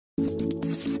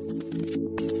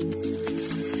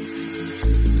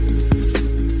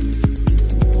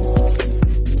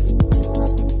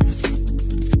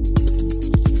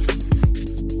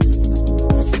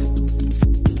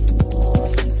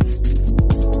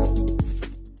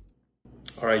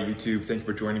right, YouTube, thank you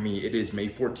for joining me. It is May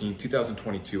 14th,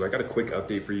 2022. I got a quick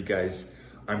update for you guys.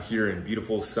 I'm here in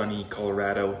beautiful, sunny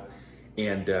Colorado,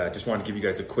 and just wanted to give you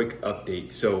guys a quick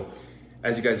update. So,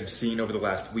 as you guys have seen over the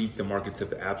last week, the markets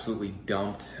have absolutely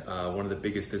dumped. One of the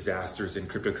biggest disasters in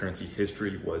cryptocurrency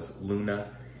history was Luna,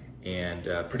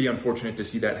 and pretty unfortunate to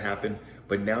see that happen.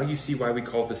 But now you see why we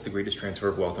call this the greatest transfer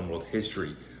of wealth in world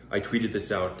history. I tweeted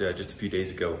this out just a few days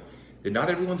ago, that not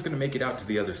everyone's gonna make it out to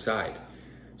the other side.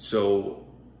 So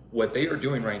what they are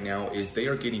doing right now is they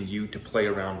are getting you to play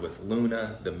around with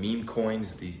Luna, the meme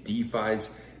coins, these DeFis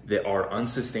that are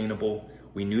unsustainable.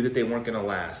 We knew that they weren't gonna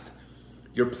last.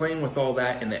 You're playing with all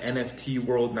that in the NFT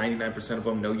world, 99% of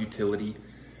them, no utility.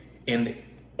 And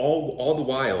all the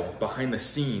while, behind the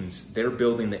scenes, they're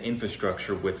building the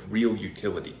infrastructure with real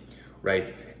utility,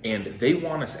 right? And they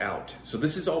want us out. So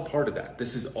this is all part of that.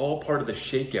 This is all part of the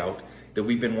shakeout that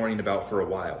we've been worrying about for a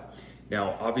while.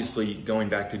 Now, obviously, going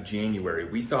back to January,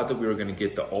 we thought that we were gonna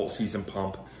get the alt season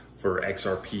pump for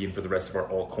XRP and for the rest of our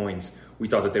altcoins. We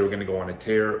thought that they were gonna go on a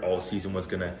tear. Alt season was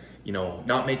gonna,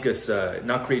 not make us,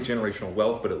 not create generational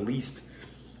wealth, but at least,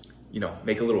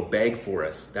 make a little bag for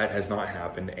us. That has not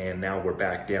happened. And now we're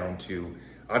back down to,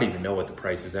 I don't even know what the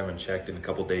price is. I haven't checked in a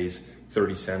couple days,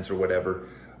 30 cents or whatever.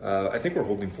 I think we're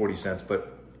holding 40 cents,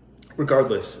 but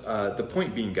regardless, the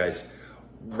point being, guys,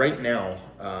 right now,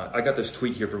 I got this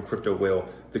tweet here from Crypto Whale.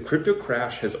 The crypto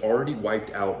crash has already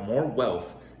wiped out more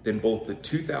wealth than both the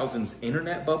 2000s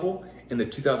internet bubble and the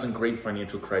 2000 great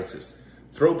financial crisis.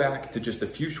 Throwback to just a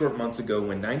few short months ago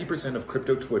when 90% of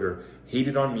crypto Twitter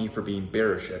hated on me for being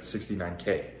bearish at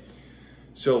 69K.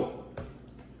 So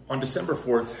on December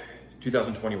 4th,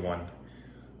 2021,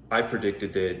 I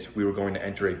predicted that we were going to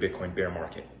enter a Bitcoin bear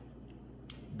market.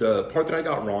 The part that I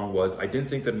got wrong was I didn't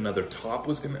think that another top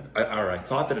was I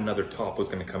thought that another top was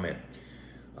gonna come in.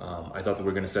 I thought that we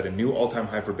were gonna set a new all-time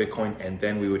high for Bitcoin and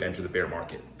then we would enter the bear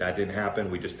market. That didn't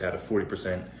happen. We just had a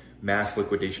 40% mass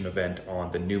liquidation event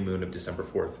on the new moon of December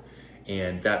 4th.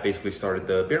 And that basically started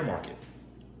the bear market.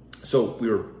 So we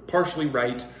were partially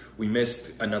right. We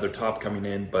missed another top coming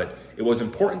in, but it was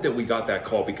important that we got that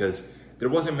call because there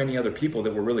wasn't many other people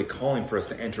that were really calling for us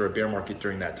to enter a bear market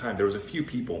during that time. There was a few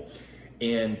people.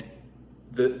 And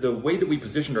the way that we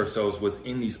positioned ourselves was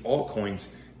in these altcoins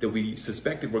that we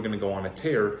suspected were going to go on a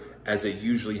tear, as it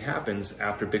usually happens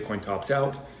after Bitcoin tops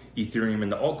out. Ethereum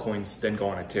and the altcoins then go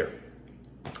on a tear.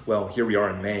 Well, here we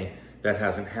are in May. That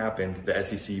hasn't happened. The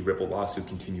SEC Ripple lawsuit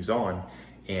continues on,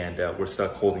 and we're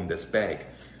stuck holding this bag.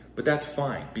 But that's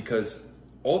fine, because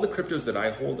all the cryptos that I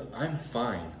hold, I'm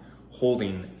fine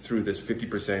holding through this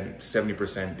 50%,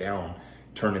 70% down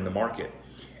turn in the market.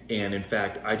 And in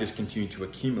fact, I just continue to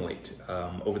accumulate.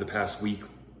 Over the past week,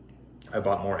 I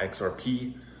bought more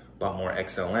XRP, bought more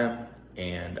XLM,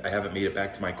 and I haven't made it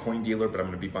back to my coin dealer, but I'm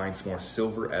gonna be buying some more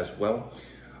silver as well.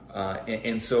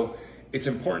 And so it's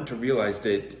important to realize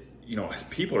that, as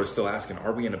people are still asking,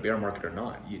 are we in a bear market or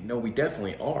not? We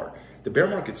definitely are. The bear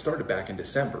market started back in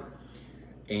December.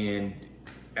 And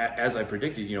as I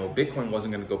predicted, Bitcoin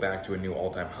wasn't gonna go back to a new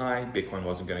all-time high. Bitcoin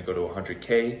wasn't gonna go to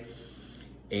 100K.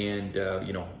 And,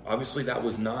 obviously that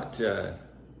was not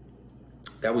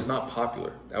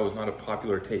popular. That was not a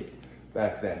popular take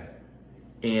back then.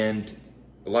 And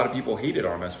a lot of people hated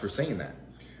on us for saying that.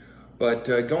 But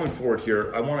going forward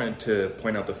here, I wanted to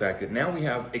point out the fact that now we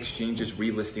have exchanges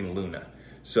relisting Luna.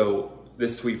 So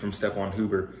this tweet from Stefan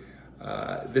Huber,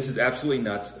 this is absolutely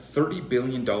nuts. $30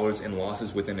 billion in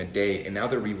losses within a day, and now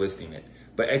they're relisting it.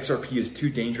 But XRP is too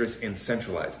dangerous and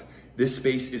centralized. This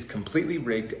space is completely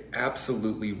rigged,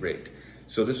 absolutely rigged.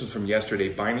 So this was from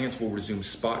yesterday. Binance will resume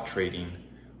spot trading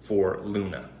for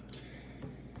Luna.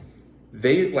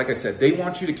 Like I said, they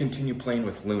want you to continue playing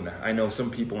with Luna. I know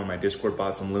some people in my Discord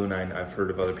bought some Luna, and I've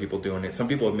heard of other people doing it. Some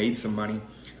people have made some money,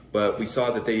 but we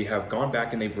saw that they have gone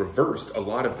back and they've reversed a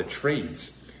lot of the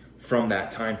trades from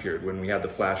that time period when we had the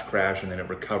flash crash and then it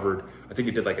recovered. I think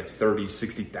it did like a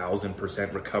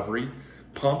 60,000% recovery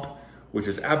pump, which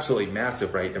is absolutely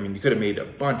massive, right? I mean, you could have made a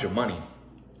bunch of money,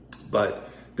 but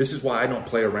this is why I don't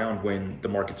play around when the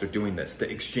markets are doing this. The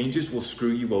exchanges will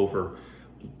screw you over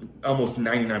almost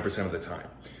 99% of the time.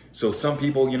 So some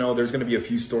people, there's gonna be a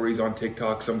few stories on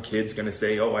TikTok. Some kid's gonna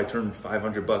say, oh, I turned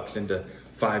 500 bucks into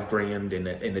 5 grand in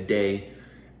a day.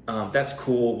 That's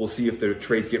cool. We'll see if the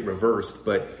trades get reversed.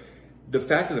 But the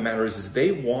fact of the matter is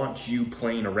they want you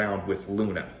playing around with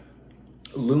Luna.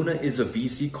 Luna is a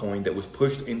VC coin that was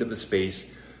pushed into the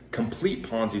space, complete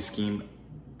Ponzi scheme,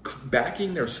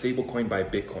 backing their stablecoin by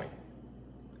Bitcoin.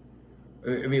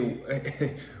 I mean,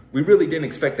 we really didn't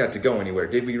expect that to go anywhere,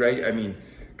 did we, right? I mean,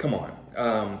 come on.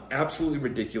 Absolutely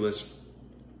ridiculous.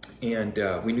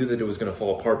 And we knew that it was going to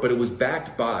fall apart, but it was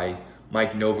backed by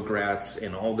Mike Novogratz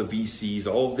and all the VCs,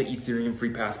 all of the Ethereum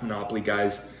free pass monopoly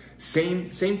guys. Same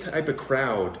type of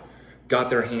crowd got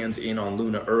their hands in on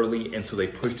Luna early, and so they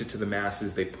pushed it to the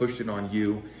masses. They pushed it on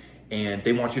you, and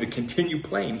they want you to continue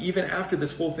playing even after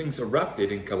this whole thing's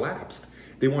erupted and collapsed.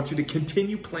 They want you to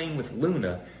continue playing with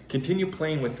Luna, continue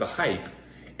playing with the hype,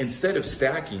 instead of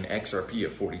stacking XRP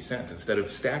at 40 cents, instead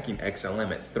of stacking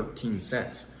XLM at 13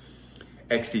 cents.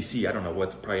 XDC, I don't know,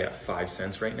 what's probably at 5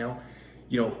 cents right now.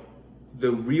 You know,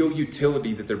 the real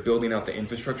utility that they're building out the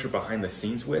infrastructure behind the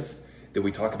scenes with, that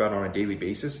we talk about on a daily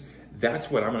basis,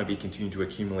 that's what I'm going to be continuing to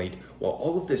accumulate while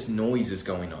all of this noise is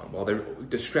going on, while they're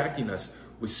distracting us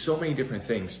with so many different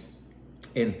things.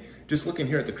 And just looking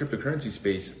here at the cryptocurrency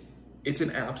space, it's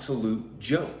an absolute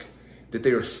joke that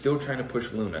they are still trying to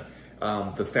push Luna.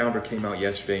 The founder came out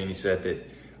yesterday and he said that,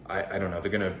 I don't know,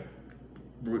 they're going to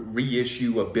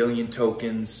reissue 1 billion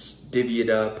tokens, divvy it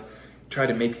up, try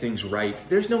to make things right.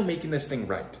 There's no making this thing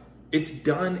right. It's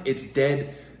done, it's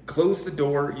dead. Close the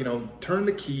door, you know, turn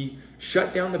the key,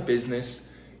 shut down the business.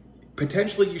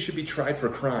 Potentially you should be tried for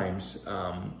crimes.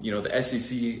 You know, the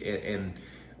SEC and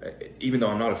even though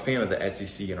I'm not a fan of the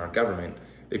SEC and our government,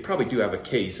 they probably do have a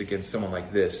case against someone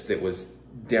like this that was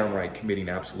downright committing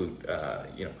absolute,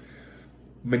 you know,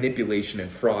 manipulation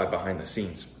and fraud behind the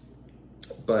scenes.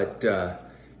 But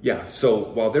yeah, so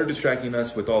while they're distracting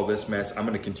us with all this mess, I'm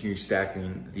going to continue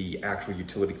stacking the actual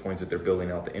utility coins that they're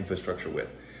building out the infrastructure with.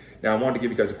 Now, I wanted to give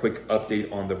you guys a quick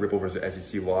update on the Ripple versus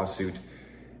SEC lawsuit.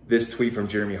 This tweet from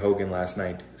Jeremy Hogan last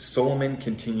night: Solomon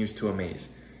continues to amaze.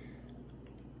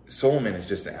 Solomon is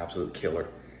just an absolute killer.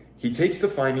 He takes the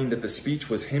finding that the speech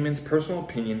was Hinman's personal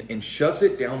opinion and shoves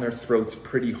it down their throats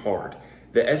pretty hard.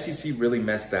 The SEC really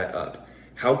messed that up.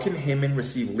 How can Hinman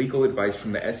receive legal advice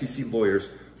from the SEC lawyers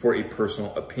for a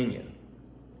personal opinion?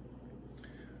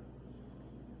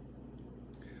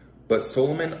 But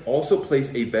Solomon also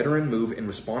plays a veteran move in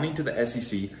responding to the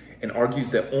SEC and argues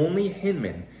that only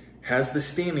Hinman has the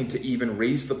standing to even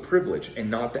raise the privilege and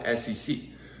not the SEC.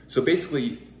 So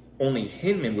basically, only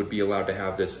Hinman would be allowed to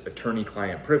have this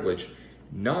attorney-client privilege,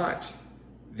 not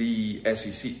the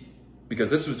SEC, because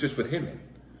this was just with Hinman.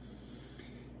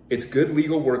 It's good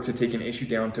legal work to take an issue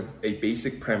down to a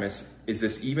basic premise. Is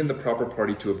this even the proper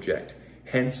party to object?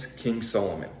 Hence, King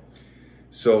Solomon.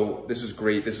 So this is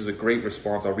great. This is a great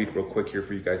response. I'll read it real quick here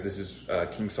for you guys. This is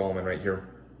King Solomon right here.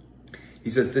 He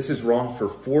says, this is wrong for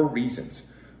 4 reasons.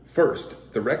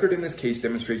 First, the record in this case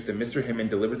demonstrates that Mr. Hinman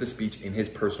delivered the speech in his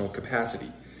personal capacity.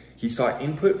 He sought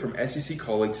input from SEC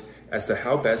colleagues as to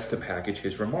how best to package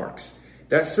his remarks.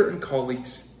 That certain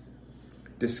colleagues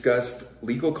discussed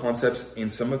legal concepts in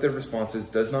some of their responses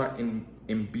does not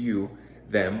imbue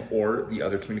them or the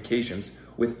other communications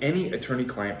with any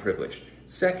attorney-client privilege.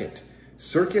 Second,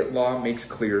 circuit law makes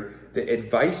clear that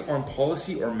advice on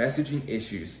policy or messaging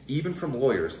issues, even from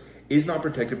lawyers, is not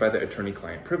protected by the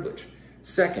attorney-client privilege.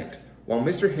 Second, while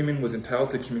Mr. Hinman was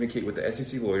entitled to communicate with the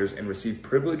SEC lawyers and receive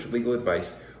privileged legal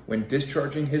advice when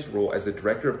discharging his role as the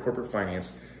Director of Corporate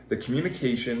Finance, the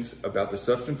communications about the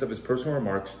substance of his personal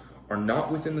remarks are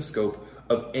not within the scope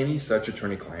of any such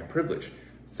attorney-client privilege.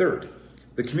 Third,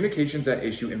 the communications at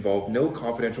issue involve no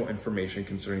confidential information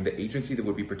concerning the agency that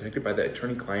would be protected by the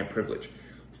attorney-client privilege.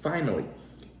 Finally,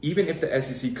 even if the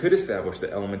SEC could establish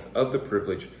the elements of the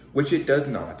privilege, which it does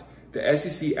not, the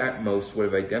SEC at most would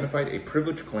have identified a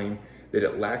privilege claim that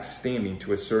it lacks standing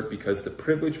to assert because the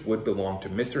privilege would belong to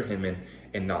Mr. Hinman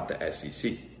and not the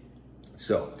SEC.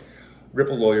 So,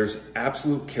 Ripple lawyers,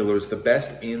 absolute killers, the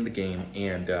best in the game,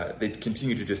 and they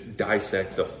continue to just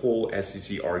dissect the whole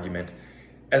SEC argument.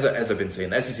 As I've been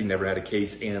saying, the SEC never had a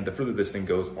case, and the further this thing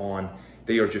goes on,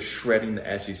 they are just shredding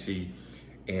the SEC,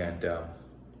 and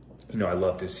you know, I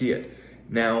love to see it.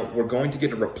 Now, we're going to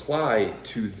get a reply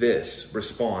to this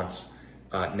response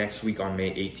next week on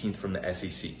May 18th from the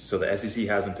SEC. So the SEC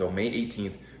has until May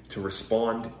 18th to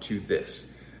respond to this.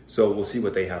 So we'll see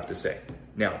what they have to say.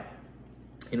 Now,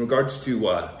 in regards to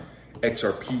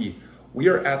XRP, we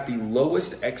are at the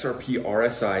lowest XRP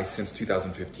RSI since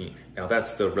 2015. Now,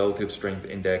 that's the relative strength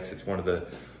index. It's one of the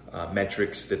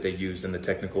metrics that they use in the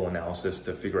technical analysis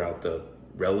to figure out the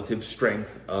relative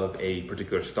strength of a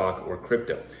particular stock or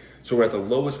crypto. So we're at the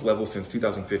lowest level since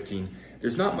 2015.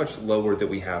 There's not much lower that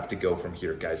we have to go from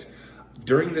here, guys.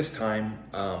 During this time,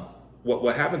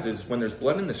 what happens is when there's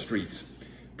blood in the streets,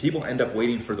 people end up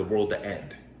waiting for the world to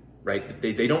end, right?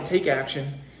 They don't take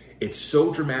action. It's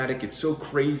so dramatic. It's so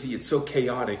crazy. It's so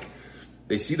chaotic.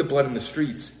 They see the blood in the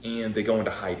streets and they go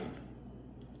into hiding.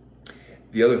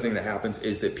 The other thing that happens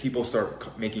is that people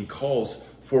start making calls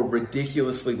for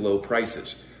ridiculously low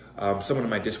prices. Someone in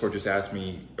my Discord just asked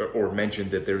me or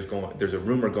mentioned that there's a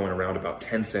rumor going around about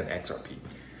 10 cent XRP.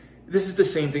 This is the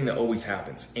same thing that always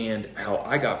happens, and how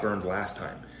I got burned last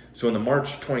time. So in the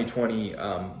March 2020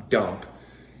 dump,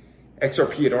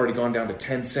 XRP had already gone down to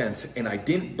 10 cents, and I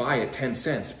didn't buy at 10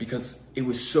 cents because it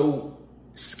was so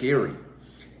scary.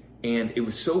 And it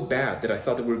was so bad that I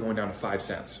thought that we were going down to 5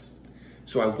 cents.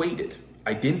 So I waited.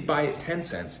 I didn't buy at 10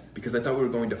 cents because I thought we were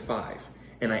going to 5.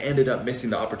 And I ended up missing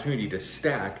the opportunity to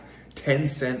stack 10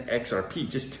 cent XRP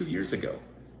just 2 years ago.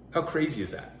 How crazy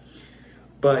is that?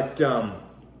 But,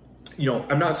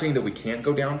 I'm not saying that we can't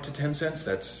go down to 10 cents.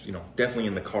 That's, definitely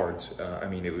in the cards.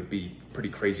 It would be pretty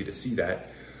crazy to see that.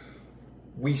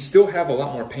 We still have a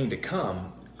lot more pain to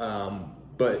come.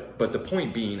 But the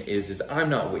point being is I'm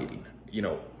not waiting.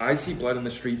 I see blood in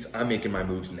the streets. I'm making my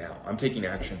moves now. I'm taking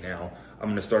action now. I'm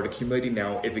going to start accumulating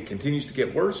now. If it continues to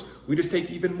get worse, we just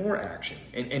take even more action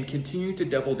and continue to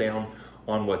double down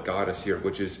on what got us here,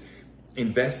 which is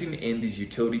investing in these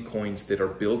utility coins that are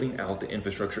building out the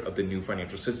infrastructure of the new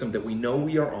financial system that we know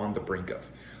we are on the brink of.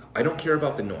 I don't care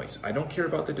about the noise. I don't care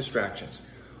about the distractions.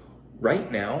 Right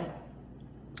now,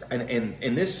 and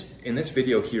in this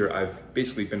video here, I've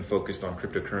basically been focused on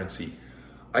cryptocurrency.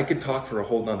 I could talk for a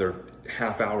whole nother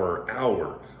half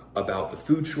hour about the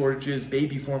food shortages,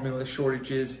 baby formula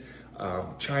shortages,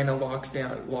 China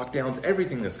lockdowns,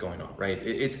 everything that's going on, right?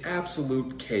 It's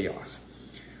absolute chaos.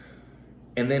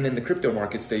 And then in the crypto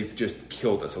markets, they've just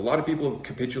killed us. A lot of people have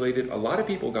capitulated. A lot of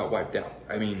people got wiped out.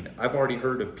 I've already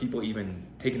heard of people even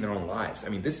taking their own lives.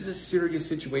 This is a serious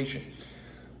situation.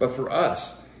 But for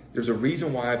us, there's a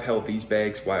reason why I've held these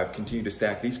bags, why I've continued to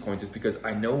stack these coins, is because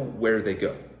I know where they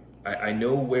go. I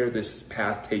know where this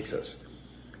path takes us.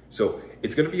 So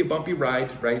it's going to be a bumpy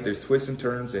ride, right? There's twists and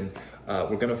turns, and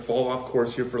we're going to fall off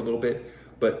course here for a little bit.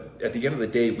 But at the end of the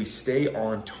day, we stay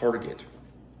on target,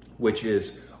 which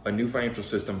is a new financial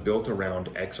system built around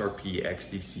XRP,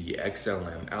 XDC,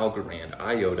 XLM, Algorand,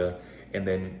 IOTA, and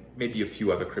then maybe a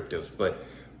few other cryptos. But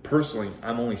personally,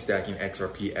 I'm only stacking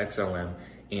XRP, XLM,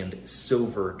 and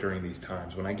silver during these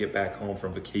times. When I get back home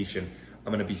from vacation,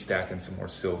 I'm going to be stacking some more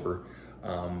silver.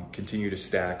 Continue to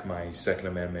stack my Second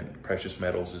Amendment precious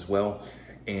metals as well.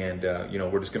 And,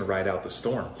 we're just going to ride out the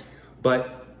storm.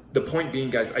 But the point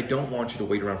being, guys, I don't want you to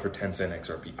wait around for 10 cent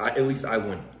XRP. At least I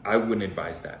wouldn't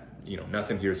advise that.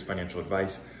 Nothing here is financial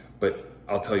advice, but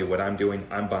I'll tell you what I'm doing.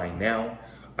 I'm buying now.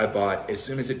 I bought as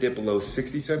soon as it dipped below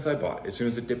 60 cents, I bought. As soon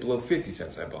as it dipped below 50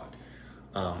 cents, I bought.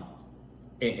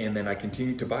 And then I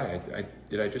continued to buy.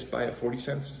 Did I just buy at 40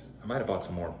 cents? I might have bought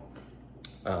some more.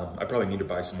 I probably need to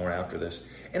buy some more after this.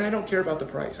 And I don't care about the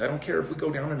price. I don't care if we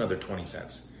go down another 20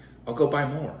 cents. I'll go buy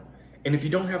more. And if you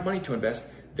don't have money to invest,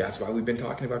 that's why we've been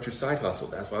talking about your side hustle.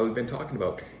 That's why we've been talking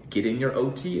about getting your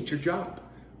OT at your job,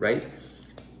 right?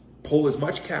 Pull as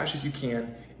much cash as you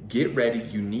can. Get ready.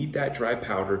 You need that dry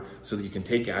powder so that you can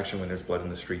take action when there's blood in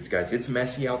the streets, guys. It's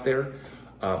messy out there.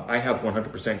 I have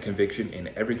 100% conviction in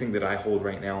everything that I hold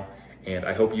right now. And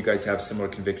I hope you guys have similar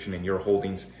conviction in your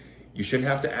holdings. You shouldn't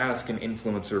have to ask an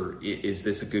influencer, is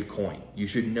this a good coin? You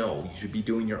should know. You should be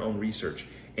doing your own research.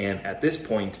 And at this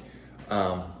point,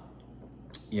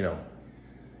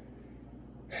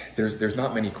 there's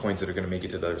not many coins that are going to make it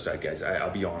to the other side, guys.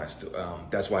 I'll be honest.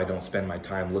 That's why I don't spend my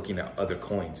time looking at other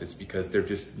coins. It's because they're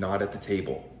just not at the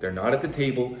table. They're not at the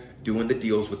table doing the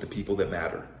deals with the people that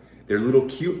matter. They're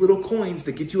cute little coins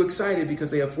that get you excited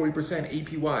because they have 40%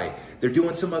 APY. They're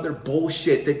doing some other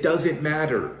bullshit that doesn't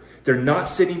matter. They're not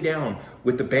sitting down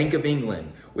with the Bank of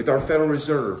England, with our Federal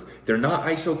Reserve. They're not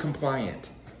ISO compliant.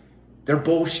 They're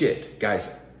bullshit,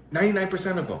 guys.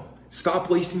 99% of them. Stop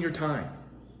wasting your time.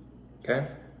 Okay?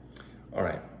 All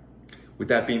right. With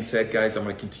that being said, guys, I'm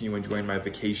going to continue enjoying my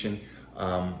vacation.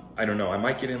 I don't know. I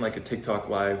might get in like a TikTok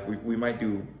live. We might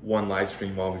do one live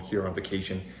stream while we're here on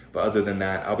vacation. But other than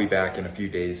that, I'll be back in a few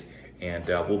days, and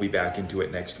we'll be back into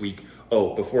it next week.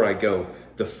 Oh, before I go,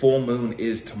 the full moon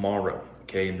is tomorrow.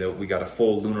 Okay, and we got a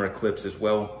full lunar eclipse as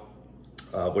well.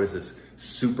 What is this?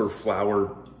 Super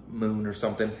flower moon or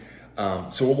something.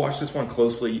 So we'll watch this one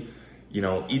closely.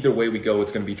 Either way we go,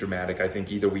 it's going to be dramatic. I think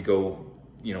either we go,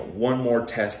 one more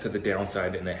test to the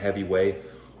downside in a heavy way,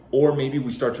 or maybe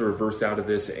we start to reverse out of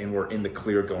this and we're in the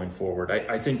clear going forward.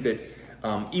 I think that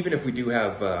even if we do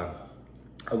have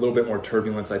a little bit more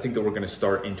turbulence, I think that we're going to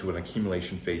start into an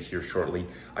accumulation phase here shortly.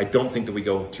 I don't think that we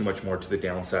go too much more to the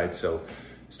downside. So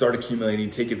start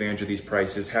accumulating, take advantage of these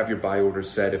prices, have your buy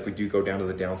orders set. If we do go down to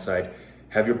the downside,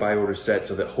 have your buy orders set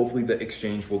so that hopefully the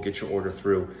exchange will get your order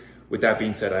through. With that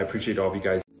being said, I appreciate all of you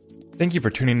guys. Thank you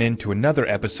for tuning in to another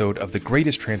episode of The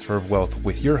Greatest Transfer of Wealth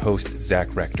with your host,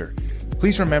 Zach Rector.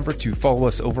 Please remember to follow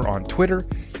us over on Twitter,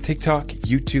 TikTok,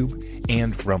 YouTube,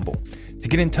 and Rumble. To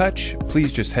get in touch,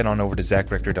 please just head on over to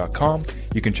zachrector.com.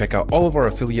 You can check out all of our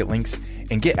affiliate links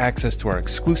and get access to our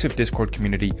exclusive Discord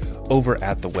community over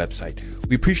at the website.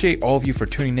 We appreciate all of you for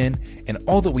tuning in, and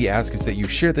all that we ask is that you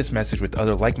share this message with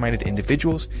other like-minded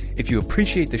individuals. If you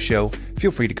appreciate the show,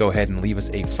 feel free to go ahead and leave us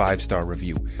a 5-star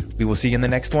review. We will see you in the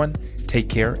next one. Take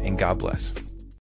care and God bless.